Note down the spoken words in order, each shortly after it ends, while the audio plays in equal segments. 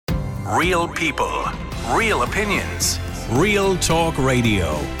Real people, real opinions, Real Talk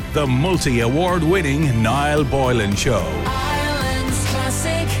Radio. The multi-award winning Niall Boylan Show. Ireland's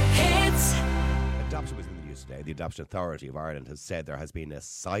classic hits. Adoption was in the news today. The Adoption Authority of Ireland has said there has been a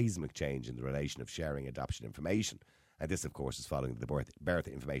seismic change in the relation of sharing adoption information. And this, of course, is following the Birth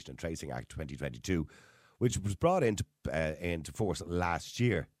Information and Tracing Act 2022, which was brought into force last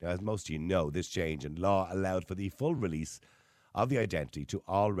year. Now, as most of you know, this change in law allowed for the full release of the identity to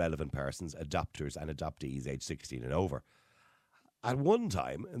all relevant persons, adopters and adoptees aged 16 and over. At one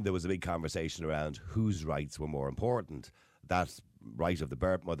time, there was a big conversation around whose rights were more important. That right of the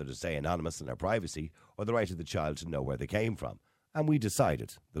birth mother to stay anonymous in their privacy, or the right of the child to know where they came from. And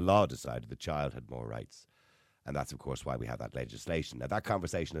the law decided the child had more rights. And that's, of course, why we have that legislation. Now, that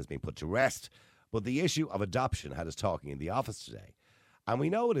conversation has been put to rest, but the issue of adoption had us talking in the office today. And we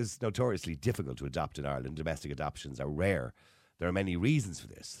know it is notoriously difficult to adopt in Ireland. Domestic adoptions are rare. There are many reasons for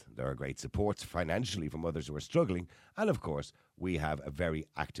this. There are great supports financially for mothers who are struggling. And, of course, we have a very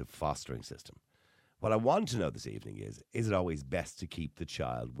active fostering system. What I want to know this evening is it always best to keep the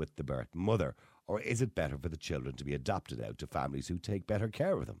child with the birth mother? Or is it better for the children to be adopted out to families who take better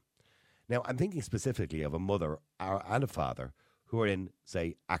care of them? Now, I'm thinking specifically of a mother and a father who are in,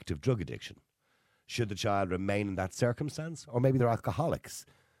 say, active drug addiction. Should the child remain in that circumstance? Or maybe they're alcoholics.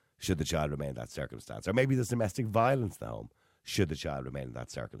 Should the child remain in that circumstance? Or maybe there's domestic violence in the home. Should the child remain in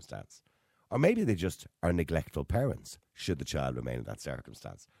that circumstance? Or maybe they just are neglectful parents. Should the child remain in that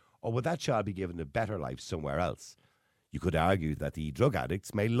circumstance? Or would that child be given a better life somewhere else? You could argue that the drug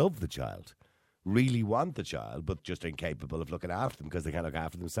addicts may love the child, really want the child, but just incapable of looking after them because they can't look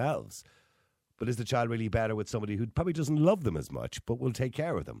after themselves. But is the child really better with somebody who probably doesn't love them as much, but will take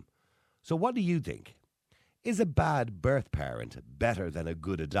care of them? So what do you think? Is a bad birth parent better than a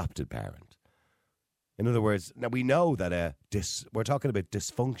good adopted parent? In other words, now we know that we're talking about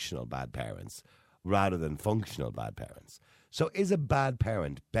dysfunctional bad parents rather than functional bad parents. So is a bad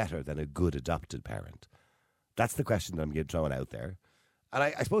parent better than a good adopted parent? That's the question that I'm throwing out there. And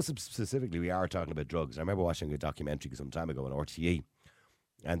I suppose specifically we are talking about drugs. I remember watching a documentary some time ago on RTE,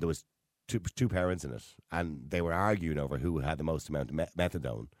 and there was two parents in it, and they were arguing over who had the most amount of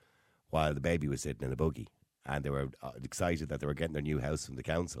methadone while the baby was sitting in a buggy. And they were excited that they were getting their new house from the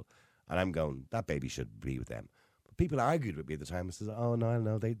council. And I'm going, that baby should be with them. But people argued with me at the time and said, oh,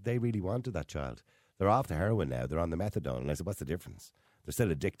 no, they really wanted that child. They're off the heroin now. They're on the methadone. And I said, what's the difference? They're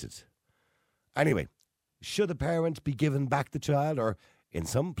still addicted. Anyway, should the parent be given back the child? Or in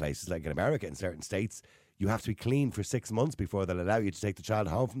some places, like in America, in certain states, you have to be clean for 6 months before they'll allow you to take the child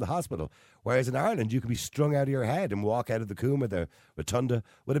home from the hospital. Whereas in Ireland, you can be strung out of your head and walk out of the Coombe or the Rotunda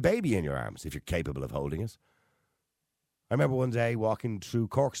with a baby in your arms if you're capable of holding it. I remember one day walking through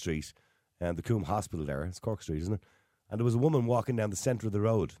Cork Street, and the Coombe Hospital there. It's Cork Street, isn't it? And there was a woman walking down the centre of the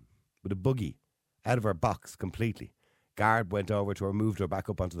road with a buggy out of her box completely. Guard went over to her, moved her back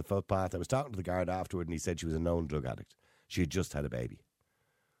up onto the footpath. I was talking to the guard afterward, and he said she was a known drug addict. She had just had a baby.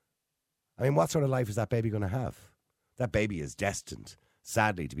 I mean, what sort of life is that baby going to have? That baby is destined,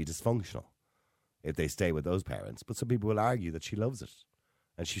 sadly, to be dysfunctional if they stay with those parents. But some people will argue that she loves it,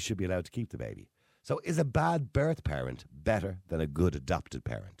 and she should be allowed to keep the baby. So is a bad birth parent better than a good adopted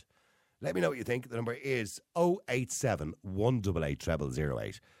parent? Let me know what you think. The number is 087 188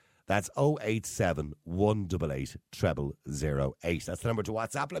 0008. That's 087 188 0008. That's the number to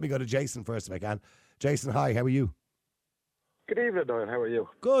WhatsApp. Let me go to Jason first if I can. Jason, hi, how are you? Good evening, Niall. How are you?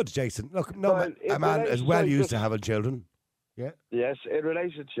 Good, Jason. Look, no, a man is well used to having children. Yeah. Yes, in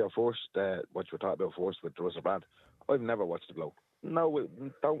relation to your first, what you were talking about first with Russell Brand, I've never watched the bloke. No, we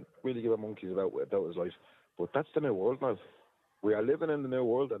don't really give a monkeys about his life. But that's the new world now. We are living in the new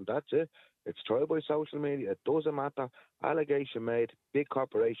world, and that's it. It's tried by social media. It doesn't matter. Allegation made. Big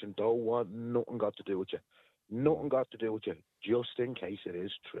corporation don't want nothing got to do with you. Nothing got to do with you, just in case it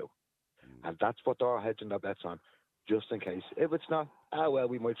is true. And that's what they're hedging their bets on, just in case. If it's not,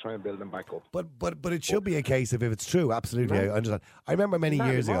 we might try and build them back up. But it should be a case of if it's true, absolutely. I understand. I remember many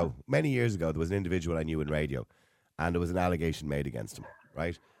years ago, there was an individual I knew in radio, and there was an allegation made against him,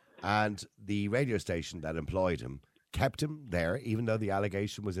 right? And the radio station that employed him kept him there, even though the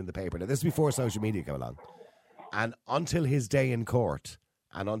allegation was in the paper. Now, this is before social media came along. And until his day in court,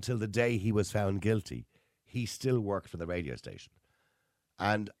 and until the day he was found guilty, he still worked for the radio station.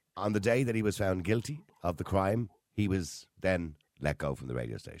 And on the day that he was found guilty of the crime, he was then let go from the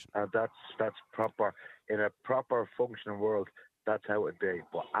radio station. And that's proper. In a proper functioning world, that's how it'd be.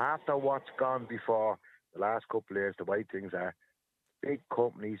 But after what's gone before, the last couple of years, the way things are, big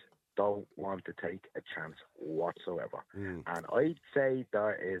companies don't want to take a chance whatsoever. And I'd say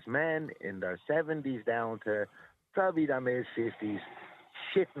there is men in their 70s down to probably their mid-50s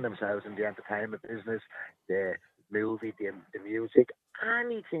shitting themselves in the entertainment business, the movie, the music,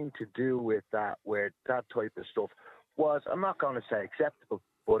 anything to do with that, where that type of stuff was, I'm not going to say acceptable,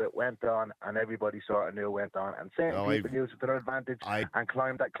 but it went on, and everybody sort of knew it went on, and certain people used it to their advantage and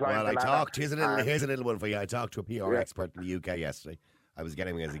climbed the ladder. Here's a little one for you. I talked to a PR expert in the UK yesterday. I was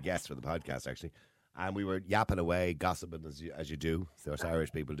getting him as a guest for the podcast, actually, and we were yapping away, gossiping as you do, as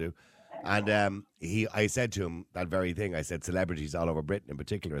Irish people do. And I said to him that very thing. I said celebrities all over Britain, in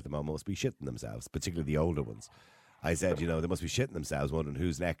particular at the moment, must be shitting themselves, particularly the older ones. I said, they must be shitting themselves, wondering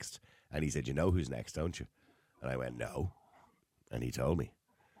who's next. And he said, you know who's next, don't you? And I went, no. And he told me.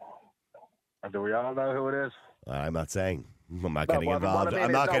 And do we all know who it is? I'm not saying. I'm not getting involved.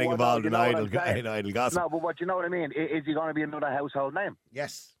 I'm not getting involved in idle gossip. No, but you know what I mean? Is he going to be another household name?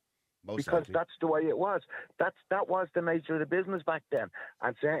 Yes. Because that's the way it was. That was the nature of the business back then.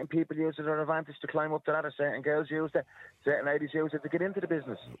 And certain people used it to their advantage to climb up the ladder. Certain girls used it. Certain ladies used it to get into the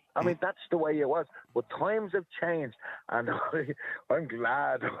business. I mean, that's the way it was. But times have changed. And I'm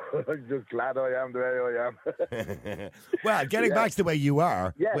glad. I'm just glad I am the way I am. Well, getting back to the way you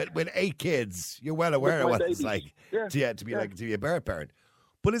are, with 8 kids, you're well aware of what it's like to be a birth parent.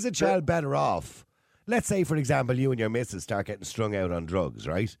 But is a child better off? Let's say, for example, you and your missus start getting strung out on drugs,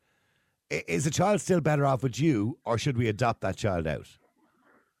 right? Is a child still better off with you, or should we adopt that child out?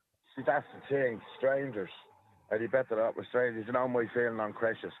 See, that's the thing. Strangers. Are you better off with strangers? You know my feeling on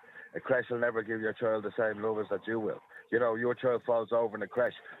creches. A creche will never give your child the same love as that you will. Your child falls over in a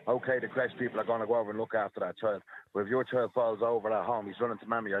creche. Okay, the creche people are going to go over and look after that child. But if your child falls over at home, he's running to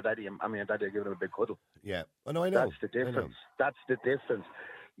mommy or daddy, and mommy and daddy are giving him a big cuddle. Yeah. Oh, no, I know. That's the difference. That's the difference.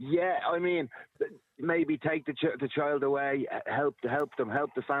 Yeah, I mean, maybe take the child away, help them,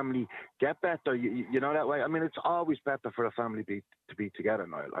 help the family get better. You know that way. I mean, it's always better for a family to be together,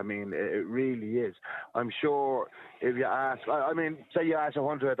 Niall. I mean, it really is. I'm sure if you ask, say you ask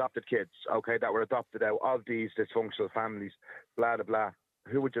 100 adopted kids, okay, that were adopted out of these dysfunctional families, blah, blah, blah.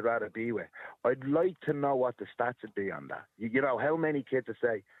 Who would you rather be with? I'd like to know what the stats would be on that. You know, how many kids would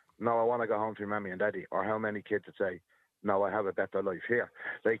say, no, I want to go home to mommy and daddy, or how many kids would say, no, I have a better life here.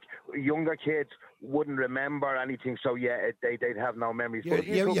 Like, younger kids wouldn't remember anything, so they'd have no memories. Well,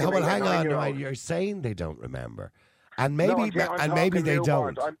 hang on, right? You're saying they don't remember. And maybe maybe they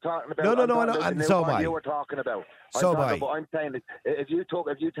don't. I'm talking about and so am I. You were talking about. So am I. But I'm saying that if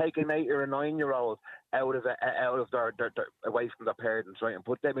you take an 8 or a 9-year-old out of their away from their parents, right, and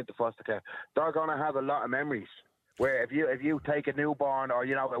put them into foster care, they're going to have a lot of memories. Where if you take a newborn or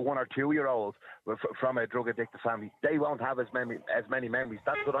a 1 or 2-year-old from a drug addicted family, they won't have as many memories.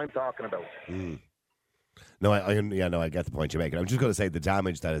 That's what I'm talking about. Mm. No, I get the point you're making. I'm just going to say the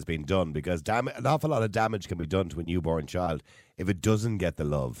damage that has been done, because an awful lot of damage can be done to a newborn child if it doesn't get the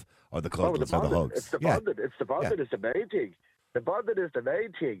love or the cuddles or the hugs. It's the bonded. It's the bonded. It's the main thing. The bonded is the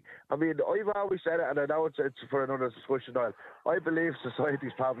main thing. I mean, I've always said it, and I know it's for another discussion. I believe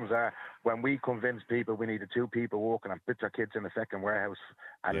society's problems are when we convince people we needed 2 people working and put their kids in a second warehouse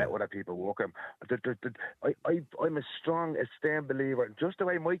and let other people work them. I'm a strong, esteemed believer. Just the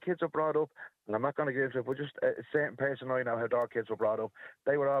way my kids are brought up, and I'm not going to get into it, but just a certain person I know how their kids were brought up.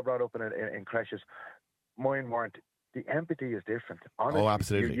 They were all brought up in creches. Mine weren't. The empathy is different. Honestly,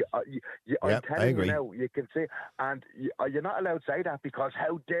 absolutely. I'm telling you now, you can see, and you're not allowed to say that, because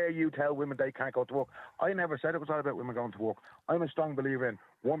how dare you tell women they can't go to work? I never said it was all about women going to work. I'm a strong believer in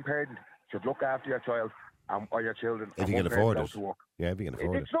one parent should look after your child or your children. If you can afford it. To work. Yeah, if you can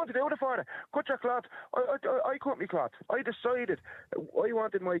afford it. It's nothing to do with afford it. Cut your cloth. I cut my cloth. I decided I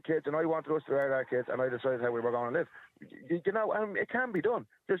wanted my kids and I wanted us to rear our kids, and I decided how we were going to live. It can be done.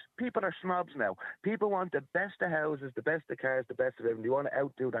 People are snobs now. People want the best of houses, the best of cars, the best of everything. They want to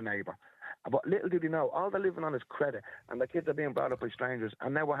outdo their neighbour. But little do they know, all they're living on is credit, and the kids are being brought up by strangers,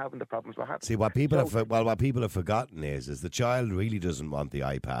 and now we're having the problems we're having. See, what people have forgotten is the child really doesn't want the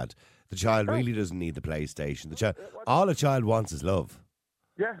iPad. The child really doesn't need the PlayStation. All a child wants is love.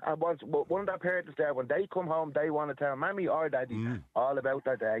 Yeah, and one of their parents there, when they come home, they want to tell mommy or daddy all about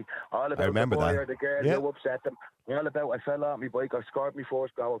their day, all about the boy or the girl who upset them, all about I fell off my bike, I scored my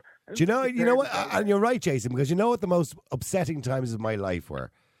first goal. Do you know what? And you're right, Jason, because you know what the most upsetting times of my life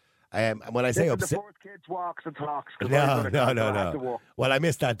were? When I say upset, the first kids walks and talks. No. Well, I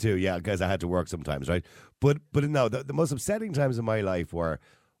missed that too, because I had to work sometimes, right? But no, the most upsetting times of my life were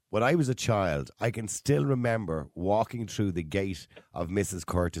when I was a child. I can still remember walking through the gate of Mrs.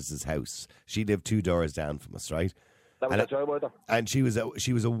 Curtis's house. She lived 2 doors down from us, right? And she was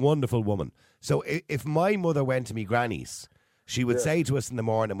a wonderful woman. So if my mother went to me granny's, she would say to us in the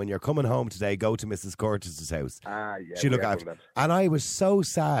morning, when you're coming home today, go to Mrs. Curtis's house. She looked after. And I was so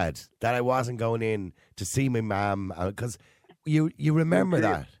sad that I wasn't going in to see my mum, because You remember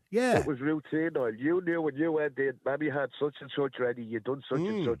Routine. that? Yeah. It was routine. Noel. You knew when you went in, Mammy had such and such ready. You done such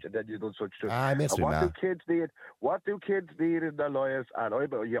and such, and then you done such and such. I miss And me, what man. do kids need? What do kids need in their lives? And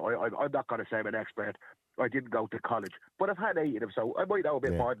I'm not going to say I'm an expert. I didn't go to college, but I've had 8 of them, so I might know a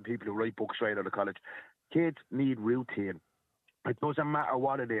bit more than people who write books straight out of college. Kids need routine. It doesn't matter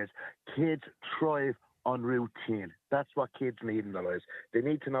what it is. Kids thrive on routine. That's what kids need in their lives. They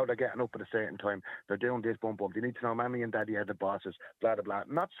need to know they're getting up at a certain time. They're doing this, bump. They need to know Mammy and Daddy are the bosses, blah, blah, blah.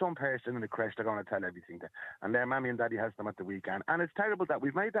 Not some person in the creche they're going to tell everything to. And then Mammy and Daddy has them at the weekend. And it's terrible that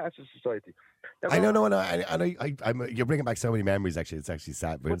we've made that as a society. I don't know. You're bringing back so many memories, actually. It's actually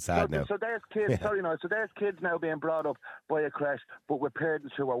sad. Very sad now. So there's kids, so there's kids now being brought up by a creche, but with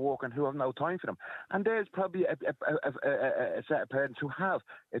parents who are working who have no time for them. And there's probably a set of parents who have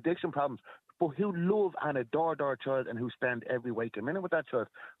addiction problems, but who love and adore their child and who spend every waking minute with that child.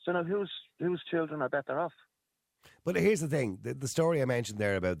 So now whose children are better off? But here's the thing. The story I mentioned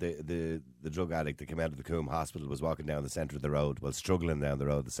there about the drug addict that came out of the Coombe Hospital was walking down the centre of the road, struggling down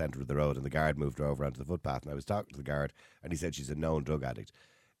the centre of the road, and the guard moved her over onto the footpath. And I was talking to the guard, and he said she's a known drug addict.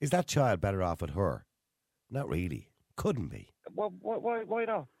 Is that child better off with her? Not really. Couldn't be. Well, why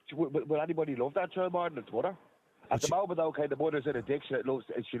not? Would anybody love that child more than its mother? At the moment, okay, the mother's in addiction.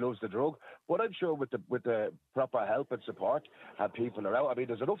 She loves the drug. But I'm sure with the proper help and support, and people are out. I mean,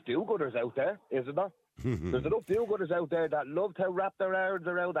 there's enough do-gooders out there, isn't there? There's enough do-gooders out there that love to wrap their arms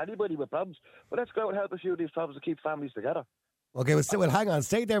around anybody with problems. But let's go out and help a few of these problems to keep families together. Okay, well, hang on.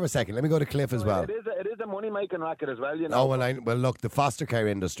 Stay there for a second. Let me go to Cliff as well. It is a money-making racket as well, you know. Well, look, the foster care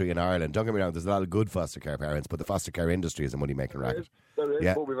industry in Ireland, don't get me wrong, there's a lot of good foster care parents, but the foster care industry is a money-making racket. There is,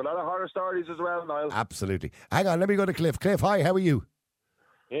 Yeah. but we've a lot of horror stories as well, Niall. Absolutely. Hang on, let me go to Cliff. Cliff, hi, how are you?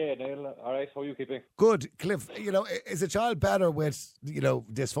 Yeah, Neil, all right, how are you keeping? Good. Cliff, is a child better with,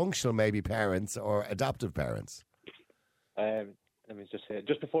 dysfunctional maybe parents or adoptive parents? Let me just say,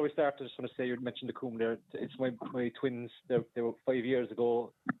 just before we start, I just want to say, you mentioned the Coombe there. It's my twins. They were 5 years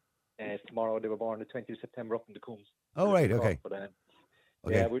ago. Tomorrow they were born the 20th of September up in the Coombs. Oh, right, okay. But,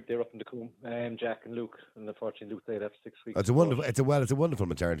 Okay. Yeah, they're up in the Coombe. Jack and Luke, and unfortunately Luke died after 6 weeks. It's a wonderful. It's a wonderful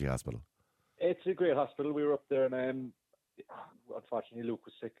maternity hospital. It's a great hospital. We were up there, and unfortunately Luke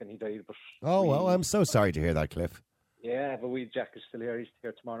was sick and he died. But Well, I'm so sorry to hear that, Cliff. Yeah, but Jack is still here. He's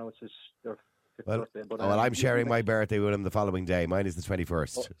here tomorrow. It's their 5th birthday. But, I'm sharing my birthday with him the following day. Mine is the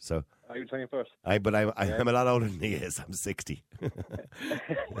 21st. So. Are you 21st? I'm a lot older than he is. I'm 60. A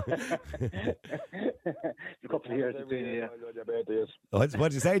couple of years between you. What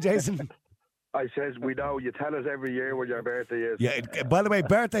did you say, Jason? I says, we know, you tell us every year when your birthday is. Yeah. By the way,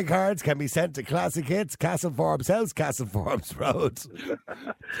 birthday cards can be sent to Classic Hits, Castle Forbes House, Castle Forbes Road.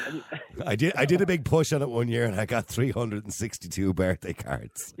 I did a big push on it one year, and I got 362 birthday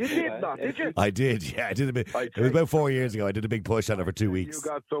cards. You did not, did you? I did. Yeah, I did a bit. It was about 4 years ago. I did a big push on it for 2 weeks. You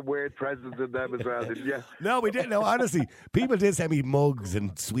got some weird presents in them as well, didn't you? No, we didn't. No, honestly, people did send me mugs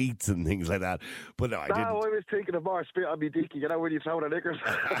and sweets and things like that, but no, I didn't. No, I was thinking of more spit on me dicky, you know, when you throw the knickers.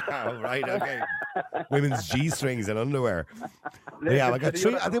 Oh, right, okay. Women's G-strings and underwear. But yeah, I got I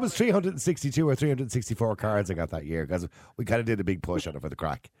think it was 362 or 364 cards I got that year because we kind of did a big push on it for the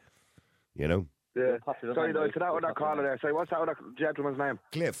crack. You know? Yeah. Sorry, no, so that was that caller there. Sorry, what's that other gentleman's name?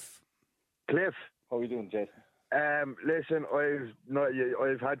 Cliff. Cliff. How are you doing, Jason? Listen,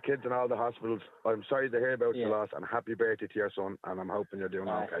 I've had kids in all the hospitals. I'm sorry to hear about your loss, and happy birthday to your son, and I'm hoping you're doing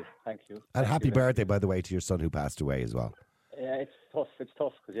okay. Thank you. And happy birthday, by the way, to your son who passed away as well. Yeah, it's tough. It's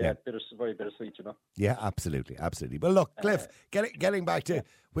tough because very bittersweet, you know. Yeah, absolutely. But look, Cliff, getting back to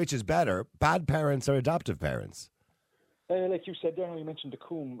which is better, bad parents or adoptive parents? Like you said there, when you mentioned the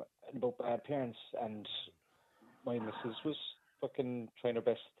Coombe about bad parents, and my missus was fucking trying her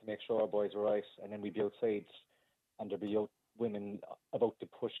best to make sure our boys were right, and then we'd be outside, and there'd be women about to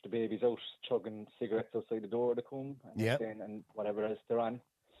push the babies out, chugging cigarettes outside the door of the Coombe, and whatever else they're on,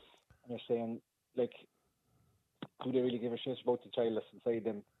 and you're saying, like, do they really give a shit about the child that's inside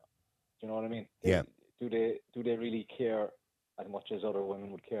them? Do you know what I mean? Yeah. Do they really care as much as other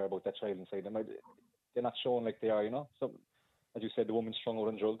women would care about that child inside them? They're not showing like they are, you know? So, as you said, the woman's strung out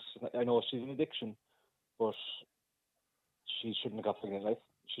on drugs. I know she's an addiction, but she shouldn't have got pregnant, right?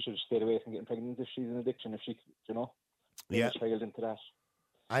 She should have stayed away from getting pregnant if she's an addiction, if she, you know, bring a child into that.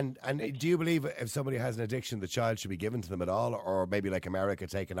 And do you believe if somebody has an addiction, the child should be given to them at all, or maybe like America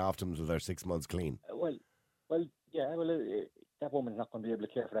taken off them until they're 6 months clean? That woman's not going to be able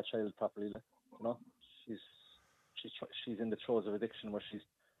to care for that child properly. You know, she's in the throes of addiction where she's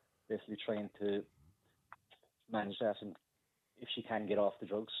basically trying to manage that, and if she can get off the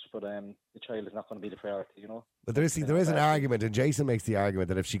drugs, but the child is not going to be the priority. You know. But there is an argument, and Jason makes the argument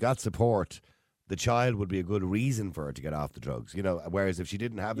that if she got support, the child would be a good reason for her to get off the drugs. You know, whereas if she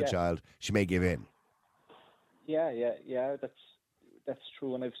didn't have the Yeah. child, she may give in. Yeah. That's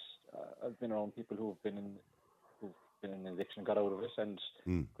true. And I've been around people who've been in addiction, got out of it, and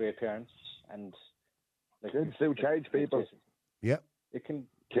great parents, and like Kids do change people. Yeah. It can.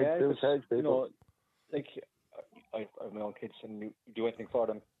 Kids do 'cause, change people. You know, like I have my own kids, and you do anything for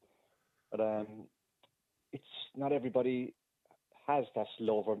them, but it's not everybody has that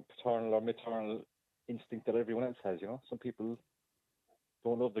love or paternal or maternal instinct that everyone else has. You know, some people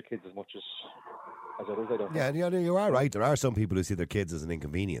don't love their kids as much as others. I don't. Yeah, you are right. There are some people who see their kids as an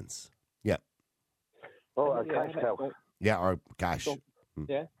inconvenience. Yeah. Oh, a Yeah, cash cow. Yeah, or cash.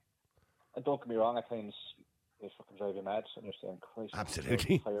 Yeah. And don't get me wrong, at times they fucking drive you mad, and you're saying, Christ,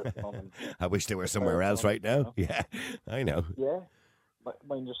 Absolutely. I'm tired of them, and I wish they were somewhere else right now. Yeah, I know. yeah. One of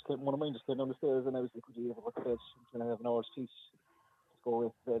mine just came down the stairs, and I was like, would you ever go to bed? I'm going to have an hour's peace. Let's go away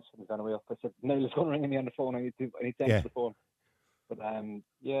to bed. And he's on the way up. I said, Niall is going to ring me on the phone. I need to answer the phone. But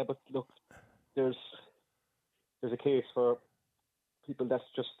but look, there's a case for people that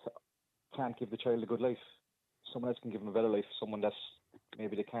just can't give the child a good life. Someone else can give them a better life. Someone that's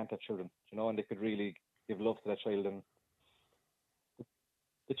maybe they can't have children, you know, and they could really give love to that child. And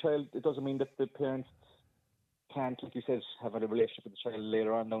the child, it doesn't mean that the parents can't, like you said, have a relationship with the child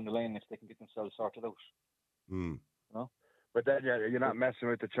later on down the line if they can get themselves sorted out. Mm. You know? But then you're not messing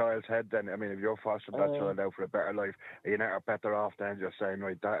with the child's head then. I mean, if you're fostering that child out for a better life, you're not better off than just saying,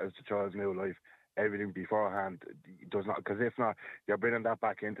 right, that is the child's new life. Everything beforehand does not, because if not, you're bringing that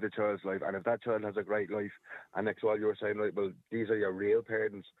back into the child's life. And if that child has a great life, and next while you were saying, right, well, these are your real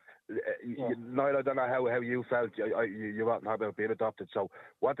parents. Niall, I don't know how you felt. You were talking about being adopted. So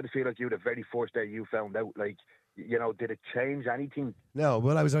what did it feel like you the very first day you found out? Like, you know, did it change anything? No,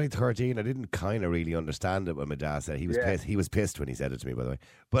 well, I was only 13. I didn't kind of really understand it when my dad said he was pissed. He was pissed when he said it to me, by the way.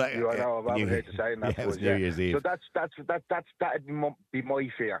 But I know, I'm here to say that. Yeah, it was New Year's Eve. So that'd be my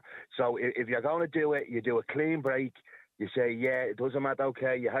fear. So if you're going to do it, you do a clean break. You say, yeah, it doesn't matter.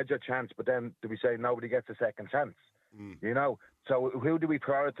 Okay, you had your chance, but then do we say nobody gets a second chance? You know. So who do we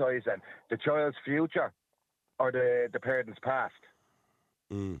prioritise then? The child's future or the parent's past?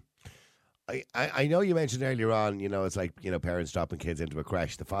 I know you mentioned earlier on, you know, it's like, you know, parents dropping kids into a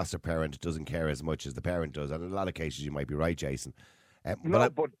creche. The foster parent doesn't care as much as the parent does. And in a lot of cases, you might be right, Jason. But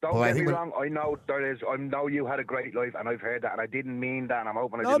don't get me wrong. I know there is. I know you had a great life, and I've heard that, and I didn't mean that, and I'm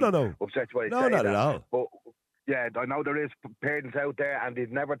hoping I didn't upset you by saying that. No, not at all. But yeah, I know there is parents out there, and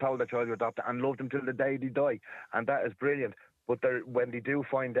they've never told their child to adopt and loved them till the day they die, and that is brilliant. But when they do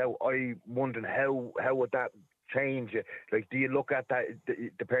find out, I'm wondering how would that change you? Like, do you look at that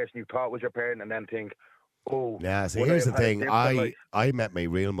the person you thought was your parent and then think, oh, yeah? So here's the thing: I met my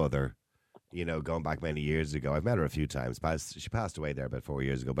real mother, you know, going back many years ago. I've met her a few times. She passed away there about 4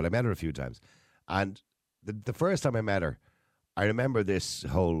 years ago, but I met her a few times. And the first time I met her, I remember this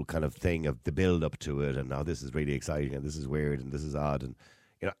whole kind of thing of the build up to it, and now this is really exciting, and this is weird, and this is odd, and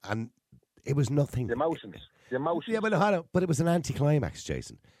you know, and it was nothing. The emotions. Yeah, but it was an anticlimax,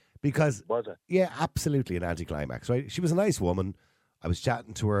 Jason. Because was it? Yeah, absolutely an anticlimax, right? She was a nice woman. I was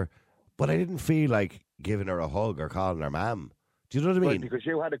chatting to her, but I didn't feel like giving her a hug or calling her ma'am. Do you know what I mean? Right, because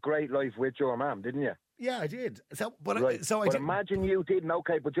you had a great life with your mum, didn't you? Yeah, I did. But imagine you didn't.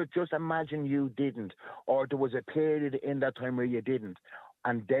 Okay, but just imagine you didn't, or there was a period in that time where you didn't,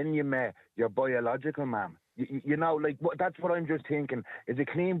 and then you met your biological mum. You know, like that's what I'm just thinking. Is a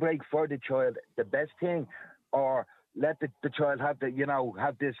clean break for the child the best thing, or let the child have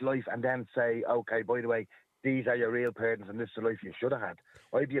this life and then say, okay, by the way, these are your real parents and this is the life you should have had.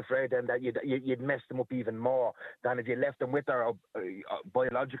 I'd be afraid then that you'd mess them up even more than if you left them with their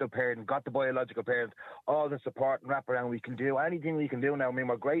biological parent, got the biological parent, all the support and wraparound we can do, anything we can do now. I mean,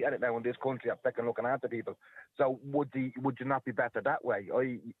 we're great at it now in this country at fucking looking after people. So would you not be better that way?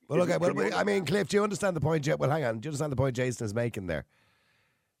 I mean, Cliff, do you understand the point? Well, hang on. Do you understand the point Jason is making there?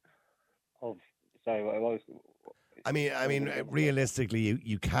 Oh, sorry, I was... I mean, realistically,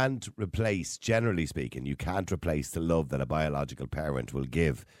 you can't replace, generally speaking, you can't replace the love that a biological parent will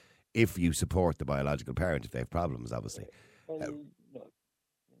give if you support the biological parent if they have problems, obviously. Well, no,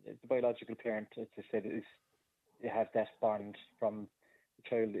 the biological parent, as I said, you have that bond from the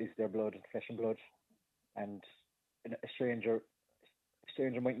child is their blood, flesh and blood, and a stranger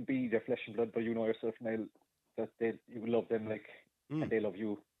mightn't be their flesh and blood, but you know yourself, Niall, that you love them and they love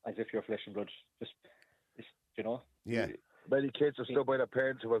you as if you're flesh and blood. Just you know. Yeah. Many kids are still by their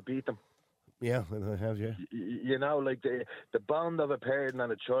parents who have beat them. Yeah, I have, yeah. You know, like the bond of a parent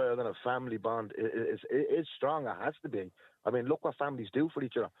and a child and a family bond is strong. It has to be. I mean, look what families do for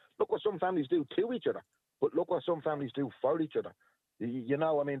each other. Look what some families do to each other. But look what some families do for each other. You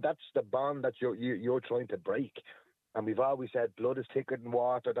know, I mean, that's the bond that you're trying to break. And we've always said blood is thicker than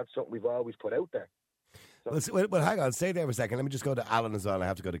water. That's something we've always put out there. So, Well, hang on. Stay there for a second. Let me just go to Alan as well. I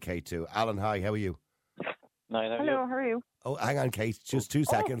have to go to Kate too. Alan, hi. How are you? Hello, how are you? Oh, hang on, Kate. Just 2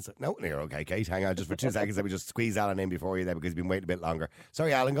 seconds. No, you're okay, Kate. Hang on just for 2 seconds. Let me just squeeze Alan in before you there because he's been waiting a bit longer.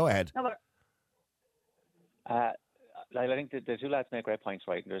 Sorry, Alan, go ahead. I think the two lads make great points,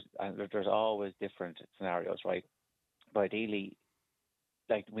 right? There's always different scenarios, right? But ideally,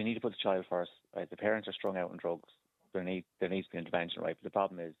 like, we need to put the child first, right? The parents are strung out on drugs. There needs to be intervention, right? But the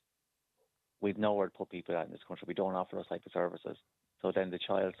problem is, we've nowhere to put people out in this country. We don't offer those type of services. So then the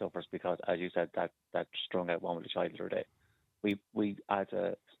child suffers because, as you said, that strung out one with the child the other day. We as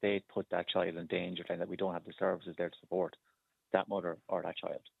a state put that child in danger, saying that we don't have the services there to support that mother or that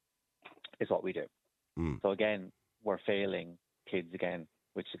child. Is what we do. So again, we're failing kids again,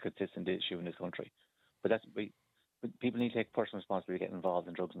 which is a consistent issue in this country. But people need to take personal responsibility to get involved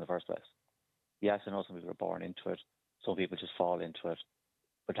in drugs in the first place. Yes, I know some people are born into it. Some people just fall into it.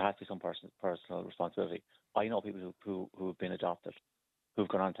 But there has to be some personal responsibility. I know people who have been adopted, who've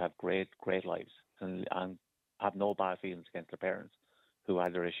gone on to have great lives and have no bad feelings against their parents who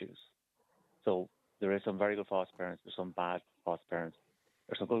had their issues. So there is some very good foster parents, there's some bad foster parents,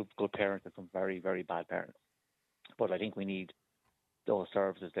 there's some good parents and some very, very bad parents. But I think we need those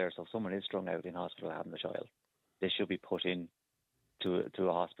services there. So if someone is strung out in hospital having a child, they should be put in to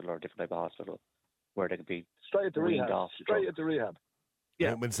a hospital or a different type of hospital where they could be straight into rehab.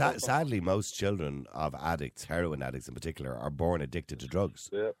 Yeah. When sadly, most children of addicts, heroin addicts in particular, are born addicted to drugs.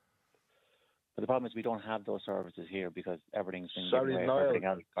 Yeah. But the problem is we don't have those services here because everything's been Sorry, given away. Niall. Everything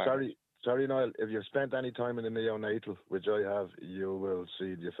else. Sorry, Niall. If you've spent any time in the neonatal, which I have, you will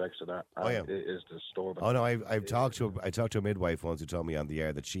see the effects of that. And it is disturbing. Oh no, I've talked to a midwife once who told me on the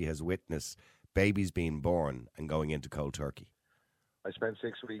air that she has witnessed babies being born and going into cold turkey. I spent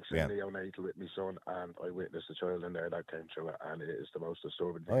 6 weeks in neonatal with my son, and I witnessed a child in there that came through it, and it is the most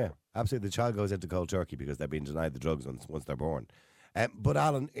disturbing thing. Oh yeah, absolutely. The child goes into cold turkey because they've been denied the drugs once they're born. But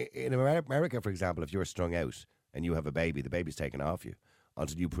Alan, in America, for example, if you're strung out and you have a baby, the baby's taken off you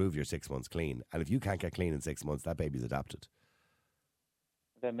until you prove you're 6 months clean. And if you can't get clean in 6 months, that baby's adopted.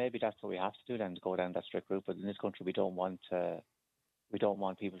 Then maybe that's what we have to do then, to go down that strict route. But in this country, we don't want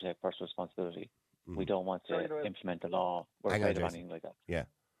people to take personal responsibility. We don't want to implement the law or anything like that. Yeah.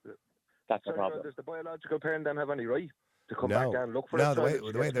 That's the problem. Does the biological parent then have any right to come back down and look for it? No,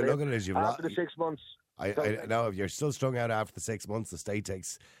 the way they're looking at it is after the 6 months. No, if you're still strung out after the 6 months, the state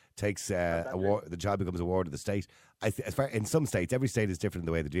takes the child becomes a ward of the state. In some states, every state is different in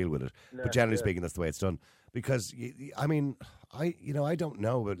the way they deal with it. But generally speaking, that's the way it's done. Because I don't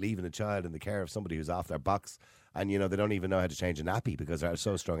know about leaving a child in the care of somebody who's off their box, and they don't even know how to change a nappy because they're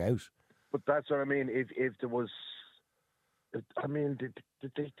so strung out. But that's what I mean. If there was, did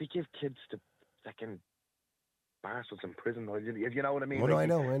they give kids to second bastards in prison? If you know what I mean. Well, I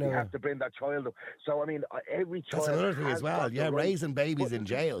know. You have to bring that child up. So every child. That's another thing as well. Yeah, raising babies in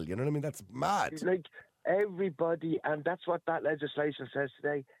jail. You know what I mean? That's mad. Like everybody, and that's what that legislation says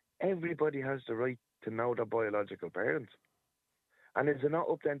today. Everybody has the right to know their biological parents, and is it not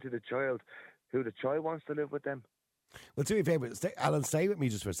up then to the child who the child wants to live with them? Well, do me a favour, Alan, stay with me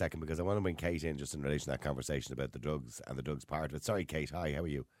just for a second because I want to bring Kate in just in relation to that conversation about the drugs and the drugs part of it. Sorry, Kate. Hi, how are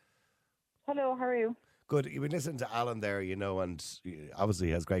you? Hello, how are you? Good. You've been listening to Alan there, and obviously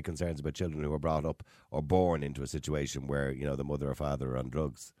he has great concerns about children who are brought up or born into a situation where, the mother or father are on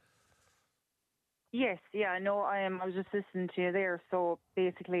drugs. Yes, yeah, no, I was just listening to you there. So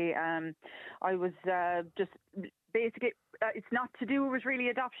basically, I was it's not to do with really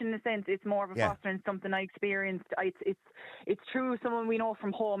adoption in a sense. It's more of a fostering, something I experienced. It's true, someone we know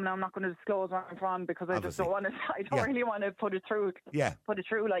from home. Now I'm not going to disclose where I'm from because I just don't want to. I don't really want to put it through. Yeah. Put it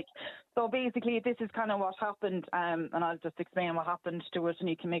through, like. So basically, this is kind of what happened, and I'll just explain what happened to it, and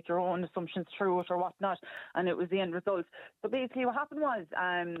you can make your own assumptions through it or whatnot. And it was the end result. So basically, what happened was,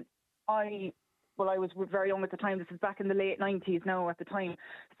 I was very young at the time. This is back in the late 90s now at the time.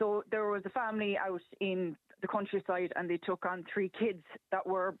 So there was a family out in the countryside and they took on 3 kids that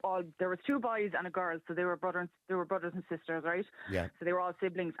were there was 2 boys and a girl. So they were brothers and sisters, right? Yeah. So they were all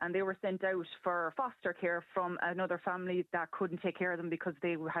siblings and they were sent out for foster care from another family that couldn't take care of them because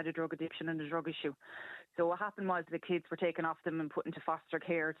they had a drug addiction and a drug issue. So what happened was the kids were taken off them and put into foster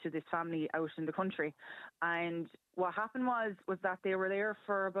care to this family out in the country. And what happened was that they were there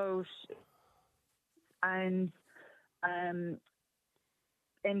for about... And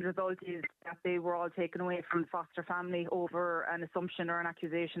end result is that they were all taken away from the foster family over an assumption or an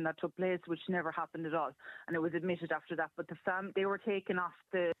accusation that took place, which never happened at all. And it was admitted after that. But they were taken off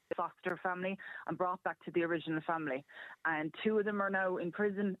the foster family and brought back to the original family. And 2 of them are now in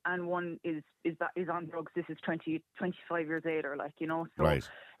prison, and 1 is on drugs. This is 25 years later, So Right.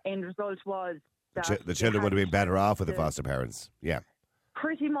 end result was that The children would have been better off with the foster parents. Yeah.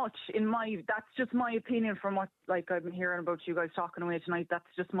 pretty much, that's just my opinion from what I've been hearing about you guys talking away tonight. That's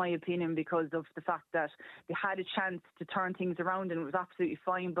just my opinion because of the fact that they had a chance to turn things around and it was absolutely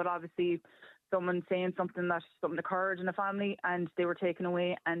fine. But obviously, someone saying something occurred in a family and they were taken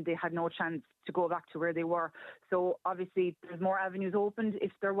away and they had no chance to go back to where they were. So obviously, there's more avenues opened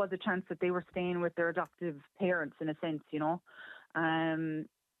if there was a chance that they were staying with their adoptive parents in a sense,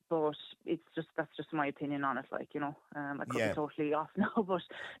 But that's just my opinion on it, I could be totally off now, but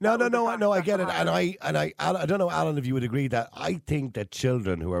no, I get it, and I don't know, Alan, if you would agree that I think that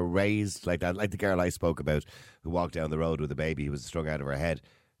children who are raised like that, like the girl I spoke about, who walked down the road with a baby who was strung out of her head,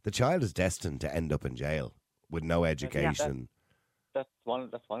 the child is destined to end up in jail with no education. That's one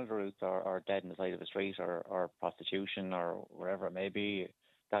of the routes, or dead in the side of the street, or prostitution, or wherever it may be.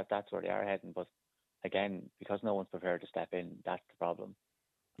 That's where they are heading, but again, because no one's prepared to step in, that's the problem.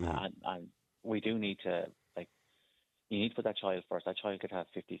 And we do need to, you need to put that child first. That child could have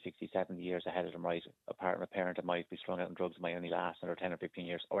 50, 60, 70 years ahead of them, right? Apart from a parent that might be strung out on drugs, might only last another 10 or 15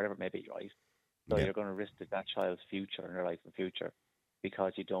 years, or whatever it may be, right? So you're going to risk that child's future and their life in future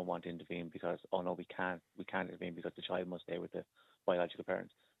because you don't want to intervene because, oh no, we can't intervene because the child must stay with the biological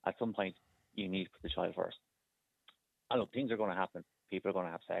parents. At some point, you need to put the child first. And look, things are going to happen. People are going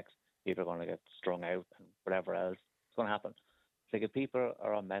to have sex. People are going to get strung out and whatever else. It's going to happen. Like if people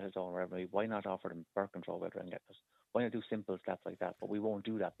are on methadone or whatever, why not offer them birth control where they're get this? Why not do simple steps like that? But we won't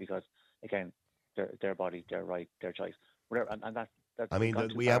do that because, again, their body, their right, their choice, whatever. And that's I mean,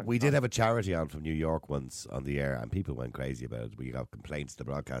 we did have a charity on from New York once on the air, and people went crazy about it. We got complaints to the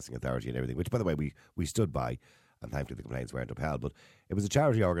Broadcasting Authority and everything, which, by the way, we stood by, and thankfully the complaints weren't upheld. But it was a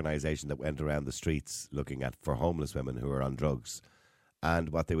charity organisation that went around the streets looking for homeless women who are on drugs, and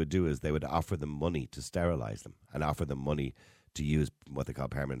what they would do is they would offer them money to sterilise them and offer them money to use what they call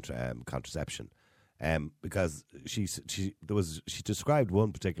permanent contraception, because she described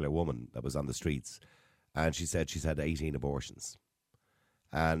one particular woman that was on the streets, and she said she's had 18 abortions,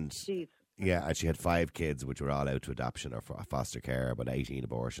 and Jeez. and she had 5 kids which were all out to adoption or foster care, but 18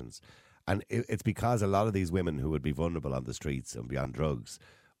 abortions, and it's because a lot of these women who would be vulnerable on the streets and be on drugs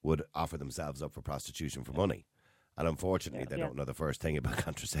would offer themselves up for prostitution for money. And unfortunately, they don't know the first thing about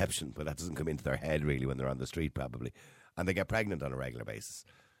contraception, but that doesn't come into their head really when they're on the street, probably. And they get pregnant on a regular basis.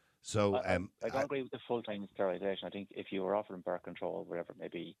 So I don't agree with the full-time sterilisation. I think if you were offering birth control, whatever it may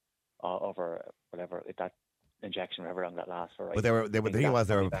be, over whatever that injection, whatever long that lasts for, right? But the thing was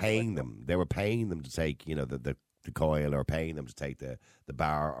they were paying them. They were paying them to take, the coil, or paying them to take the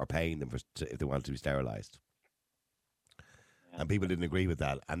bar, or paying them if they wanted to be sterilised. Yeah. And people didn't agree with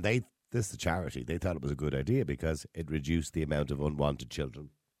that. And this is the charity. They thought it was a good idea because it reduced the amount of unwanted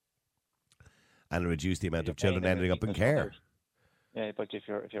children. And reduce the amount of children ending up in care. Yeah, but if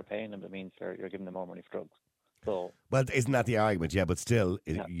you're paying them, it means you're giving them more money for drugs. So, well, isn't that the argument? Yeah, but still,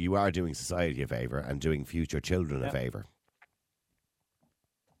 you are doing society a favour and doing future children a favour.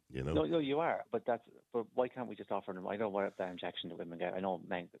 No, you are. But why can't we just offer them? I know what that injection that women get. I know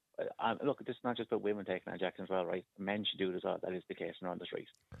men. Look, this is not just about women taking injections as well, right? Men should do it as well. That is the case on the street.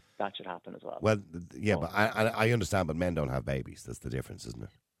 That should happen as well. Well, yeah, but I understand, but men don't have babies. That's the difference, isn't it?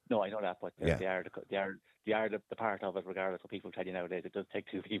 No, I know that, but they are the part of it, regardless of what people tell you nowadays. It does take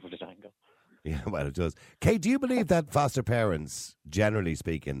 2 people to tango. Yeah, well, it does. Kate, do you believe that foster parents, generally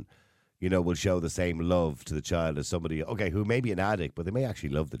speaking, will show the same love to the child as somebody, who may be an addict, but they may actually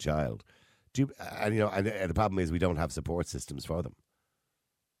love the child? And the problem is we don't have support systems for them.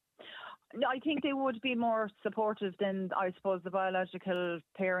 No, I think they would be more supportive than, I suppose, the biological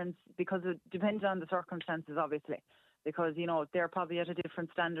parents, because it depends on the circumstances, obviously. Because, they're probably at a different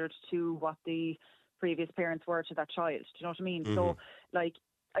standard to what the previous parents were to that child. Do you know what I mean? Mm-hmm. So,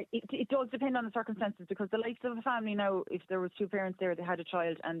 it does depend on the circumstances, because the likes of a family now, if there was 2 parents there, they had a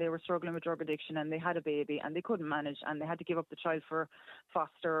child and they were struggling with drug addiction and they had a baby and they couldn't manage and they had to give up the child for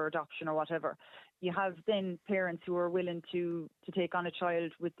foster or adoption or whatever. You have then parents who are willing to take on a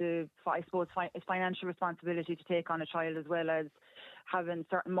child with the, I suppose, financial responsibility to take on a child, as well as having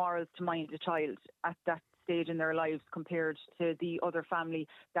certain morals to mind a child at that stage in their lives compared to the other family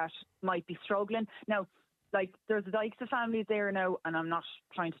that might be struggling. Now, there's likes of families there now, and I'm not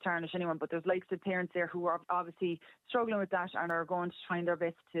trying to tarnish anyone, but there's likes of parents there who are obviously struggling with that and are going to try their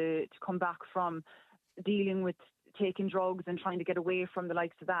best to come back from dealing with taking drugs and trying to get away from the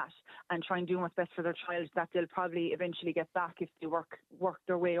likes of that and try and do what's best for their child, that they'll probably eventually get back if they work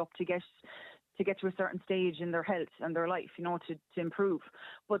their way up to get to a certain stage in their health and their life, you know, to improve.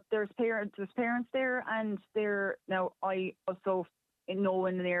 But there's parents there, and now I also know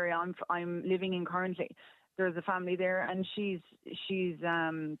in the area I'm living in currently, there's a family there, and she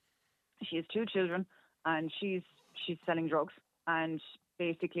has 2 children, and she's selling drugs, and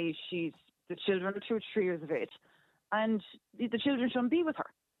basically the children are 2 or 3 years of age, and the children shouldn't be with her.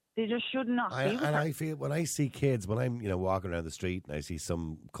 They just should not be with her. And I feel when I see kids, when I'm walking around the street and I see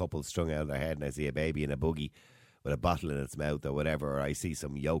some couple strung out of their head, and I see a baby in a buggy with a bottle in its mouth or whatever, or I see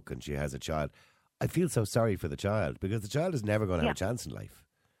some yoke and she has a child, I feel so sorry for the child, because the child is never going to have a chance in life.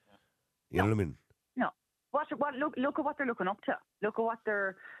 You know what I mean? No. Look at what they're looking up to. Look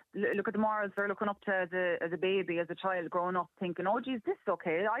at the morals they're looking up to as a baby, as a child growing up, thinking, oh, geez, this is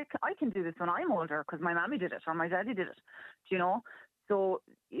okay. I can do this when I'm older because my mommy did it or my daddy did it. Do you know? So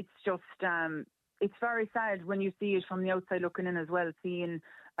it's just, it's very sad when you see it from the outside looking in as well, seeing,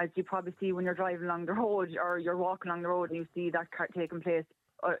 as you probably see when you're driving along the road or you're walking along the road and you see that taking place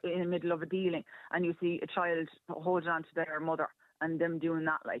in the middle of a dealing, and you see a child holding on to their mother and them doing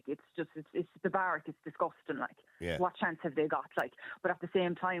that. Like, it's the barrack, it's disgusting. Like, what chance have they got? Like, but at the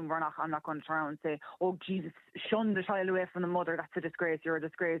same time, I'm not going to turn around and say, oh, Jesus, shun the child away from the mother. That's a disgrace. You're a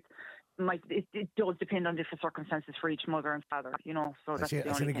disgrace. It does depend on different circumstances for each mother and father, you know. So I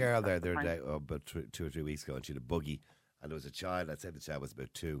seen a girl there the other day, about 2 or 3 weeks ago, and she had a buggy, and there was a child. I'd say the child was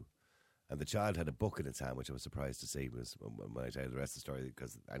about 2, and the child had a book in its hand, which I was surprised to see. Was when I tell you the rest of the story,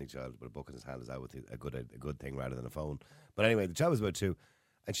 because any child with a book in his hand is out with a good thing rather than a phone. But anyway, the child was about 2,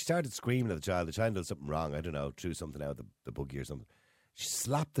 and she started screaming at the child. The child did something wrong. I don't know, threw something out of the buggy or something. She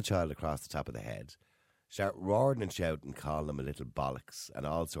slapped the child across the top of the head, started roaring and shouting, calling him a little bollocks and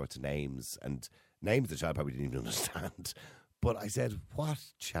all sorts of names, and names the child probably didn't even understand. But I said, what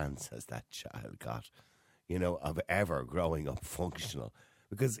chance has that child got, you know, of ever growing up functional?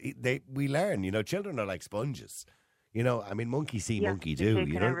 Because we learn, you know, children are like sponges. You know, I mean, monkey see, monkey do.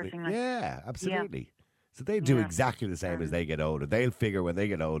 You know, absolutely. Yeah. So they do exactly the same as they get older. They'll figure when they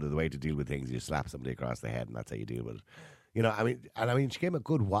get older the way to deal with things. You slap somebody across the head, and that's how you deal with it. You know, I mean, she gave him a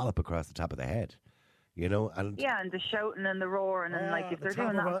good wallop across the top of the head. You know, and the shouting and the roaring, and like if they're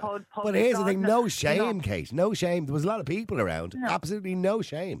doing that, but here's the thing: no shame, Kate. No shame. There was a lot of people around. No. Absolutely no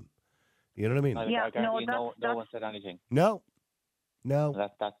shame. You know what I mean? No one said anything. No.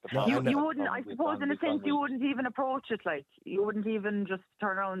 That's the problem. You wouldn't, I suppose, in a sense, you wouldn't even approach it. Like, you wouldn't even just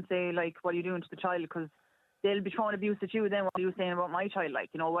turn around and say, like, what are you doing to the child? Because they'll be throwing abuse at you. Then what are you saying about my child? Like,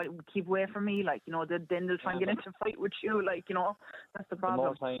 you know, what, keep away from me. Like, you know, then they'll try and get into a fight with you. Like, you know, that's the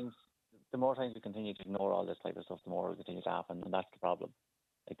problem. The more times we continue to ignore all this type of stuff, the more it will continue to happen, and that's the problem.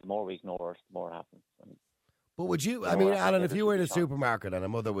 Like, the more we ignore it, the more it happens. But would you, I mean, Alan, if you were in a supermarket and a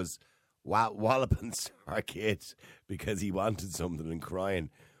mother was walloping our kids because he wanted something and crying,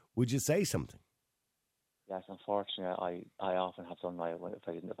 would you say something? Yes, unfortunately, I often have done my,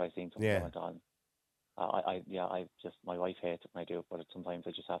 if I seen something going on. My wife hates it when I do it, but sometimes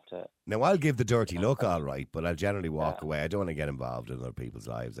I just have to. Now, I'll give the dirty look, all right, but I'll generally walk away. I don't want to get involved in other people's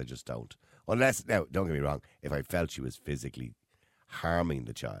lives. I just don't. Unless, now, don't get me wrong, if I felt she was physically harming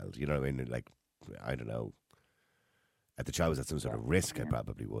the child, you know what I mean? Like, I don't know. If the child was at some sort of risk, I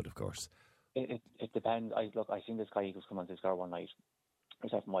probably would, of course. It depends. I seen this guy, he was coming to this girl one night.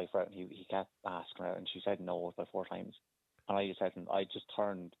 Myself and my wife, and he kept asking her, and she said no about 4 times. And I just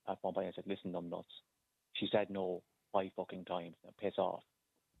turned at one point and said, listen, dumb nuts. She said no 5 fucking times. Now, piss off.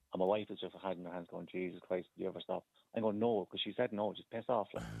 And my wife was just hiding her hands going, Jesus Christ, do you ever stop? I'm going, no, because she said no, just piss off.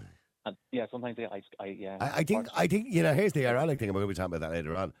 Like. And sometimes I think, you know, here's the ironic thing, I'm going to be talking about that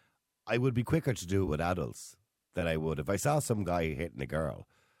later on. I would be quicker to do it with adults than I would. If I saw some guy hitting a girl,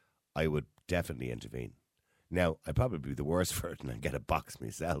 I would definitely intervene. Now, I'd probably be the worst for it and I'd get a box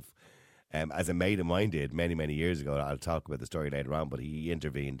myself. As a mate of mine did many, many years ago. I'll talk about the story later on, but he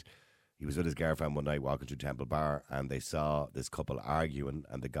intervened. He was with his girlfriend one night walking through Temple Bar, and they saw this couple arguing,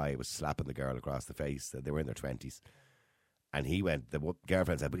 and the guy was slapping the girl across the face. They were in their 20s. And the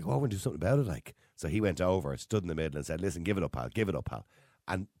girlfriend said, but you go over and do something about it, like. So he went over, stood in the middle and said, listen, give it up, pal,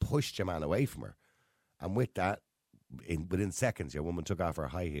 and pushed your man away from her. And with that, within seconds, your woman took off her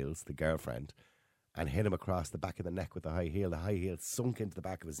high heels, the girlfriend, and hit him across the back of the neck with the high heel. The high heel sunk into the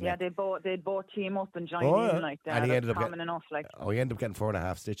back of his neck. Yeah, they'd both team up and join in like that. And he ended up common enough, like. Oh, he ended up getting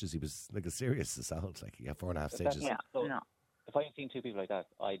 4.5 stitches. He was like a serious assault. Like, he got 4.5 stitches. If I had seen 2 people like that,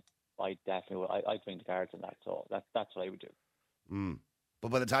 I definitely would. I'd bring the guards in that. So that's what I would do.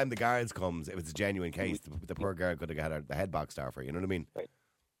 But by the time the guards comes, it was a genuine case. The poor girl could have got the head boxed off her. You know what I mean? Right.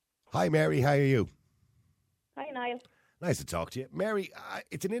 Hi, Mary. How are you? Hi, Niall. Nice to talk to you. Mary,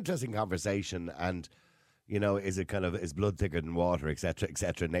 it's an interesting conversation, and, is it kind of, is blood thicker than water,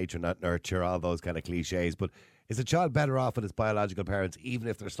 etc., nature, not nurture, all those kind of cliches, but is a child better off with its biological parents, even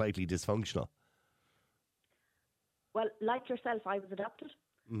if they're slightly dysfunctional? Well, like yourself, I was adopted.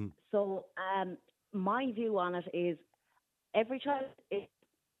 So my view on it is every child is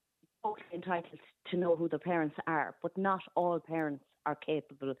totally entitled to know who their parents are, but not all parents are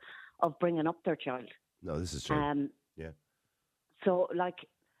capable of bringing up their child. No, this is true. Yeah. So, like,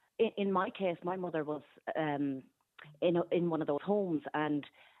 in my case, my mother was in one of those homes, and,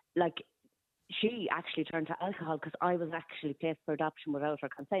 like, she actually turned to alcohol because I was actually placed for adoption without her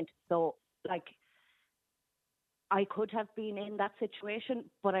consent. So, like, I could have been in that situation,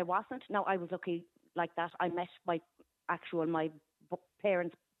 but I wasn't. Now, I was lucky like that. I met my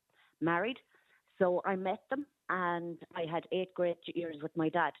parents married, so I met them, and I had 8 great years with my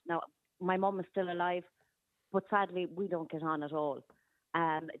dad. Now, my mum is still alive, but sadly, we don't get on at all.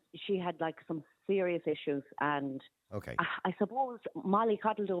 She had like some serious issues, and okay. I suppose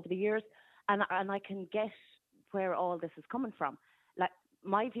mollycoddled over the years, and I can guess where all this is coming from. Like,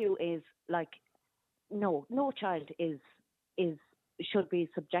 my view is like, no child should be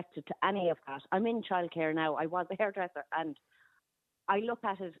subjected to any of that. I'm in childcare now. I was a hairdresser, and I look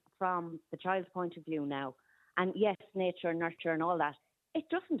at it from the child's point of view now. And yes, nature, nurture, and all that, it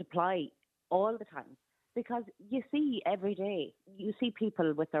doesn't apply all the time, because you see every day, you see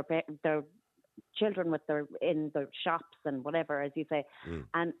people with their children in their shops and whatever, as you say,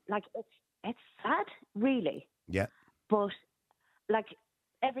 and like it's sad, really. Yeah. But like,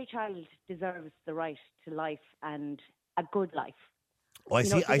 every child deserves the right to life and a good life. Well,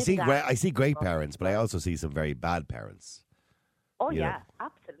 I see great parents, but I also see some very bad parents. Oh, yeah,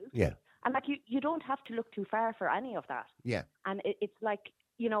 absolutely. Yeah. And like, you don't have to look too far for any of that. Yeah. And it's like,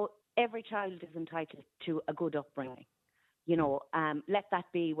 every child is entitled to a good upbringing. Let that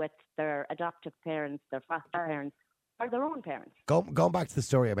be with their adoptive parents, their foster parents, or their own parents. Going back to the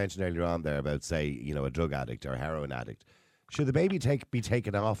story I mentioned earlier on there about, say, a drug addict or a heroin addict, should the baby be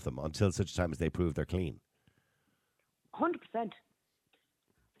taken off them until such time as they prove they're clean? 100%.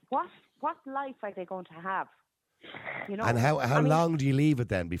 What life are they going to have? And how long do you leave it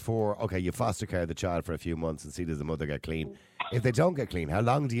then before, okay, you foster care the child for a few months and see does the mother get clean? If they don't get clean, how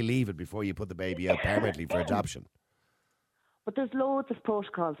long do you leave it before you put the baby out permanently for adoption? But there's loads of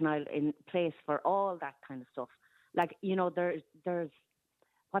protocols now in place for all that kind of stuff. Like, there's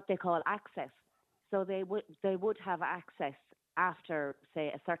what they call access. So they would have access after, say,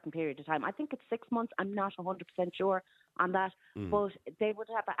 a certain period of time. I think it's 6 months. I'm not 100% sure on that. But they would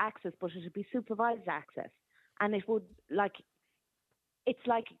have access, but it would be supervised access. And it would, like, it's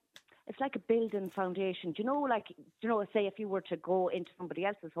like a building foundation. Say if you were to go into somebody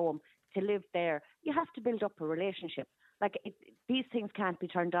else's home to live there, you have to build up a relationship. Like, these things can't be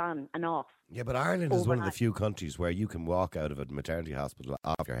turned on and off. Yeah, but Ireland is one of the few countries where you can walk out of a maternity hospital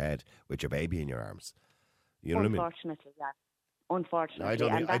off your head with your baby in your arms. You know what I mean? Unfortunately, yeah.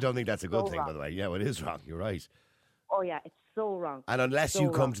 Unfortunately. I don't think that's a good thing, wrong. by the way. Yeah, well, it is wrong. You're right. Oh, yeah, it's so wrong. And unless you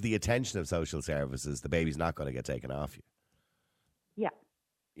come to the attention of social services, the baby's not going to get taken off you. Yeah.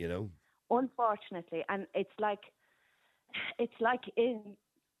 Unfortunately. And it's like in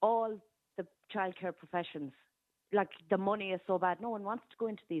all the childcare professions, like, the money is so bad. No one wants to go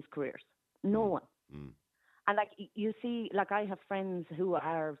into these careers. No one. And like, you see, like, I have friends who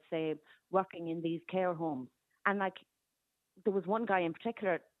are, say, working in these care homes. And like, there was one guy in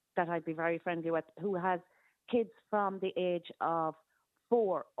particular that I'd be very friendly with who has kids from the age of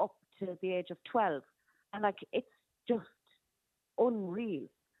 4 up to the age of 12. And like, it's just unreal,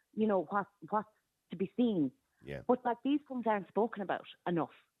 what's to be seen. Yeah. But like, these things aren't spoken about enough.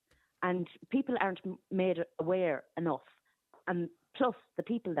 And people aren't made aware enough. And plus, the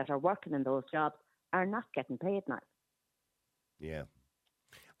people that are working in those jobs are not getting paid now. Yeah.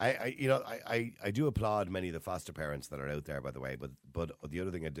 I do applaud many of the foster parents that are out there, by the way. But the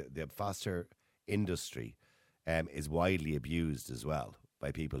other thing, the foster industry is widely abused as well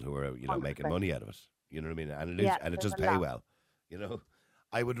by people who are, 100%. making money out of it. You know what I mean? And it does there's a pay lot. well.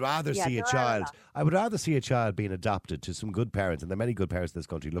 I would rather see a there are a child. lot. I would rather see a child being adopted to some good parents, and there are many good parents in this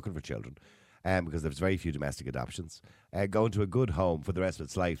country looking for children, because there's very few domestic adoptions. Going to a good home for the rest of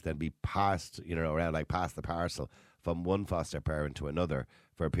its life, then be passed, around like pass the parcel from one foster parent to another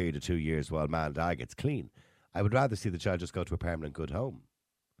for a period of 2 years while man and dad gets clean. I would rather see the child just go to a permanent good home.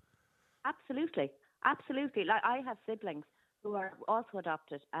 Absolutely. Like, I have siblings who are also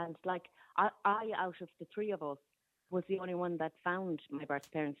adopted, and like, I out of the 3 of us was the only one that found my birth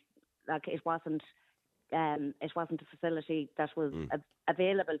parents. Like, it wasn't a facility that was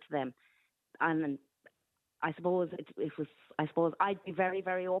available to them, and I suppose it was. I suppose I'd be very,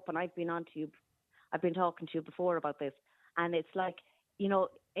 very open. I've been talking to you before about this, and it's like,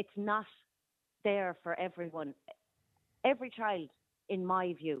 it's not there for everyone. Every child, in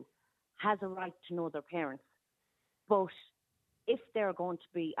my view, has a right to know their parents, but if they're going to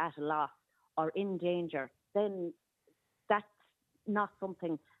be at a loss or in danger, then that's not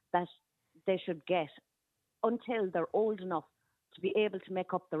something that they should get until they're old enough to be able to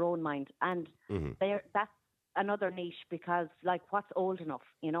make up their own mind. And that's another niche, because, like, what's old enough,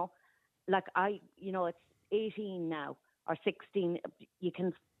 Like, it's 18 now, or 16. You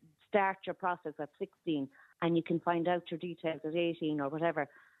can start your process at 16, and you can find out your details at 18 or whatever.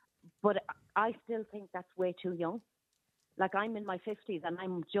 But I still think that's way too young. Like, I'm in my 50s, and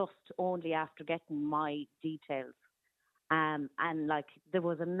I'm just only after getting my details. And, like, there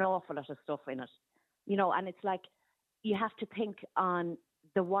was an awful lot of stuff in it, and it's like, you have to think on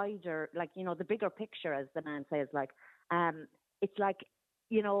the wider, like, the bigger picture, as the man says, like, it's like,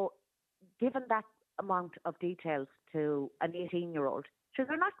 given that amount of details to an 18-year-old, sure,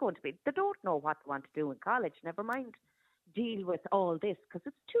 they're not going to be, they don't know what they want to do in college, never mind deal with all this, because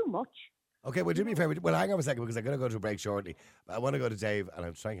it's too much. Okay, well, do me a favour. Well, hang on a second, because I'm going to go to a break shortly. I want to go to Dave, and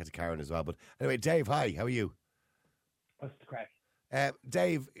I'm trying to get to Karen as well. But anyway, Dave, hi, how are you? What's the crack?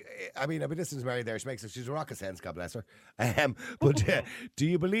 Dave, I mean, I've been listening to Mary there. She's a rock of sense, God bless her. But do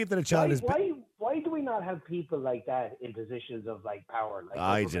you believe that a child is... Why do we not have people like that in positions of, like, power? Like,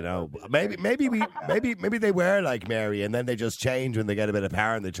 I don't know. Maybe they were like Mary, and then they just change when they get a bit of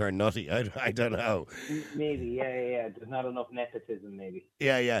power and they turn nutty. I don't know. Maybe, yeah. There's not enough nepotism, maybe.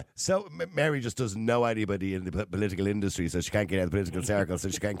 Yeah. So Mary just doesn't know anybody in the political industry, so she can't get out of the political circle, so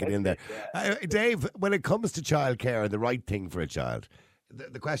she can't get in there. Dave, when it comes to childcare and the right thing for a child,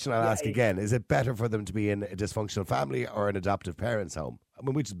 the question I'll ask again, is it better for them to be in a dysfunctional family or an adoptive parent's home? I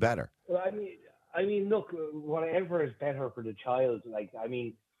mean, which is better? Well, I mean, look, whatever is better for the child, like, I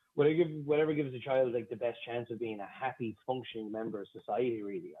mean, whatever gives the child, like, the best chance of being a happy, functioning member of society,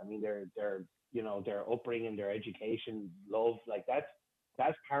 really. I mean, their upbringing, their education, love, like,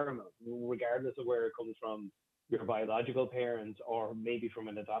 that's paramount, regardless of where it comes from, your biological parents or maybe from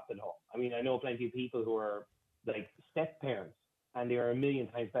an adopted home. I mean, I know plenty of people who are, like, step parents, and they are a million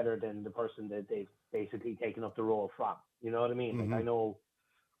times better than the person that they've basically taken up the role from. You know what I mean? Mm-hmm. Like,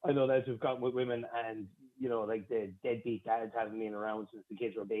 I know lads who've gotten with women, and, like, the deadbeat dads haven't been around since the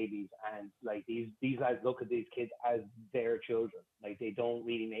kids were babies, and, like, these lads look at these kids as their children. Like, they don't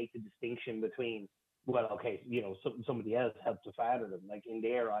really make the distinction between, well, okay, somebody else helped to father them. Like, in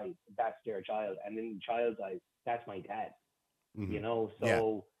their eyes, that's their child, and in the child's eyes, that's my dad. Mm-hmm. So.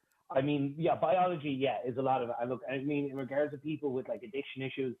 Yeah. I mean, biology, is a lot of it. I mean, in regards to people with, like, addiction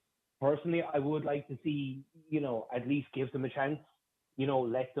issues, personally, I would like to see, at least give them a chance,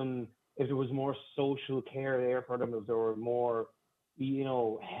 let them, if there was more social care there for them, if there were more,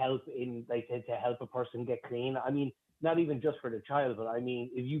 help in, like, to help a person get clean. I mean, not even just for the child, but I mean,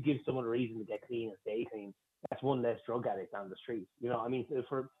 if you give someone a reason to get clean and stay clean, that's one less drug addict on the street. I mean,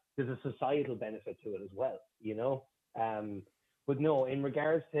 there's a societal benefit to it as well, But no, in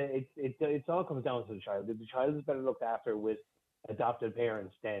regards to it all comes down to the child. If the child is better looked after with adopted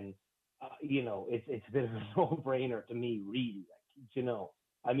parents, then it's a bit of a no-brainer to me, really. Like,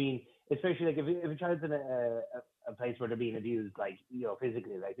 I mean, especially, like, if a child's in a place where they're being abused, like,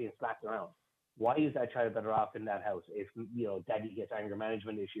 physically, like being slapped around, why is that child better off in that house if daddy gets anger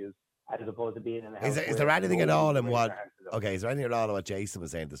management issues as opposed to being in a house? Is there anything at all in what? Okay, is there anything at all in what Jason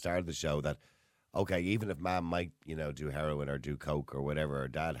was saying at the start of the show that? Okay, even if mom might, do heroin or do coke or whatever, or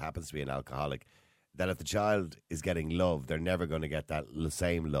dad happens to be an alcoholic, that if the child is getting love, they're never going to get that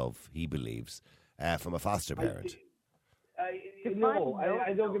same love, he believes, from a foster parent. I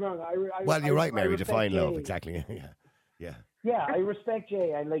don't get me wrong. Well, you're right, Mary, define love, exactly. Yeah. Yeah, I respect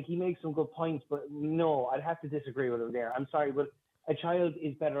Jay, and, like, he makes some good points, but no, I'd have to disagree with him there. I'm sorry, but a child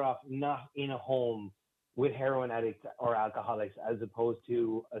is better off not in a home with heroin addicts or alcoholics as opposed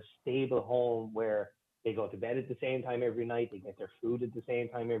to a stable home where they go to bed at the same time every night, they get their food at the same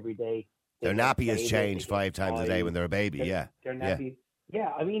time every day. Their nappy is changed 5 times a day when they're a baby, Their nappy. Yeah,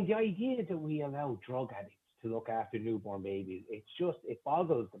 I mean, the idea that we allow drug addicts to look after newborn babies, it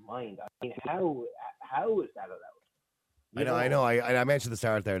boggles the mind. I mean, how is that allowed? I know. I mentioned at the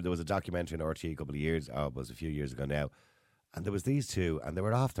start there was a documentary in RT a couple of years, it was a few years ago now, and there was these two, and they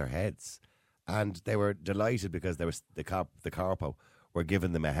were off their heads. And they were delighted because there was the corpo were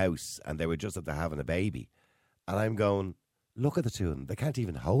giving them a house, and they were just after having a baby. And I'm going, look at the two of them. They can't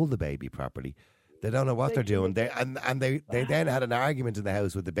even hold the baby properly. They don't know what they're doing. They then had an argument in the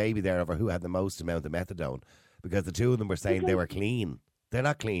house with the baby there over who had the most amount of methadone, because the two of them were saying they were clean. They're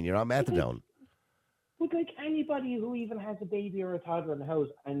not clean. You're on methadone. But like anybody who even has a baby or a toddler in the house,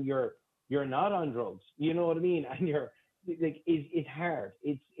 and you're not on drugs, you know what I mean, and you're like, it's hard.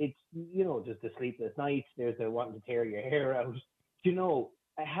 It's just the sleepless nights. There's the wanting to tear your hair out.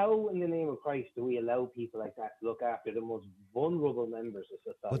 How in the name of Christ do we allow people like that to look after the most vulnerable members of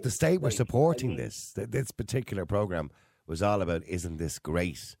society? But the state were supporting this. This particular program was all about, isn't this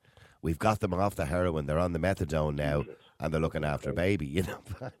great? We've got them off the heroin. They're on the methadone now, and they're looking after a baby.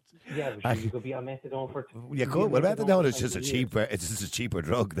 Yeah, but you could be on methadone for. You could. Well, methadone is just a cheaper. It's just a cheaper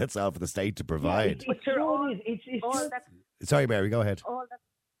drug. That's all for the state to provide. Sorry, Mary. Go ahead.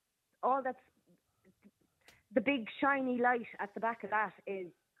 All that's the big shiny light at the back of that is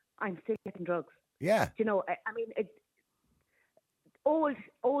I'm still getting drugs. Yeah. I mean,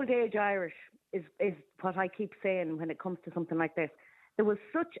 old age Irish is what I keep saying when it comes to something like this. There was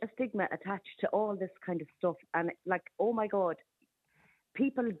such a stigma attached to all this kind of stuff, and oh my God,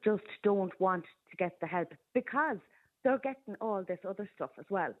 people just don't want to get the help because they're getting all this other stuff as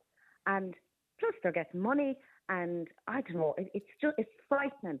well, and plus they're getting money, and I don't know, it's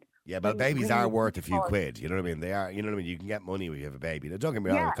frightening. Yeah, but babies are worth a few quid. You know what I mean? They are. You know what I mean? You can get money when you have a baby. Now, don't get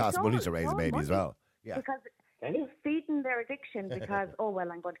me wrong; it costs money to raise a baby as well. Yeah, because it's feeding their addiction. Because I'm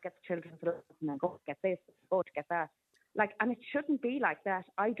going to get the children's drugs and I'm going to get this, go to get that. And it shouldn't be like that.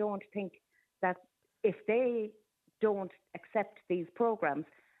 I don't think that if they don't accept these programs,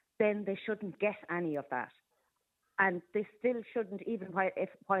 then they shouldn't get any of that. And they still shouldn't, even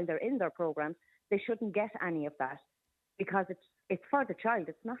while they're in their programs, they shouldn't get any of that because it's for the child.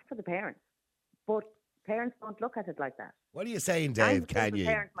 It's not for the parents. But parents don't look at it like that. What are you saying, Dave? I'm a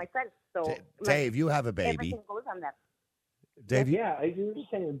parent myself, so Dave, you have a baby. Everything goes on them. Dave, you're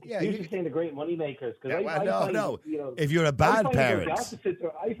just saying the great money makers. No. If you're a bad parent,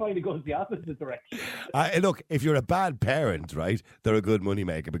 I find it goes the opposite direction. Look, if you're a bad parent, right, they're a good money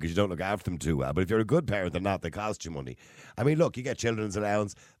maker because you don't look after them too well. But if you're a good parent, they're not. They cost you money. I mean, look, you get children's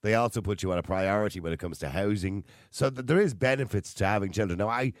allowance. They also put you on a priority when it comes to housing. So there is benefits to having children. Now,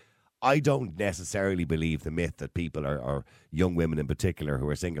 I don't necessarily believe the myth that people or young women in particular who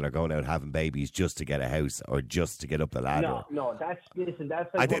are single are going out having babies just to get a house or just to get up the ladder. No, that's.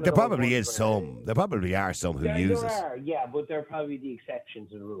 I think there probably is some. There probably are some who use it. There are, yeah, but they're probably the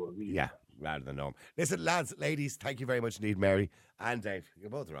exceptions to the rule. Really. Yeah, rather than norm. Listen, lads, ladies, thank you very much indeed, Mary and Dave. You're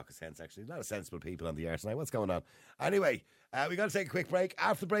both a rock of sense, actually. A lot of sensible people on the air tonight. What's going on? Anyway, we got to take a quick break.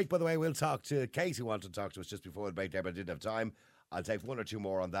 After the break, by the way, we'll talk to Kate, who wanted to talk to us just before the break there, but I didn't have time. I'll take one or two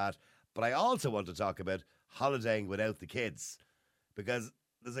more on that. But I also want to talk about holidaying without the kids, because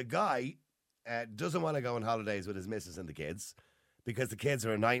there's a guy doesn't want to go on holidays with his missus and the kids because the kids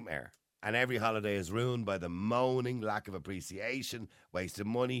are a nightmare. And every holiday is ruined by the moaning, lack of appreciation, wasted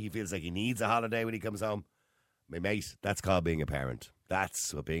money. He feels like he needs a holiday when he comes home. My mate, that's called being a parent.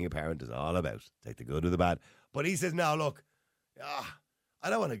 That's what being a parent is all about. Take the good or the bad. But he says, no, look, I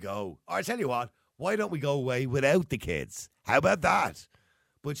don't want to go. Or I tell you what, why don't we go away without the kids? How about that?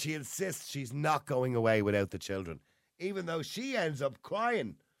 But she insists she's not going away without the children, even though she ends up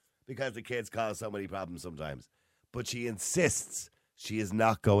crying because the kids cause so many problems sometimes. But she insists she is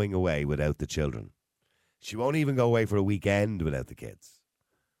not going away without the children. She won't even go away for a weekend without the kids.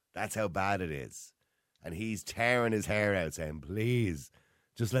 That's how bad it is. And he's tearing his hair out saying, please,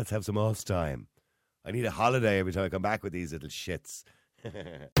 just let's have some us time. I need a holiday every time I come back with these little shits.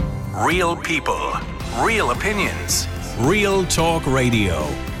 Real people, real opinions, Real Talk Radio.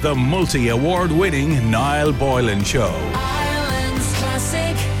 The multi-award winning Niall Boylan Show.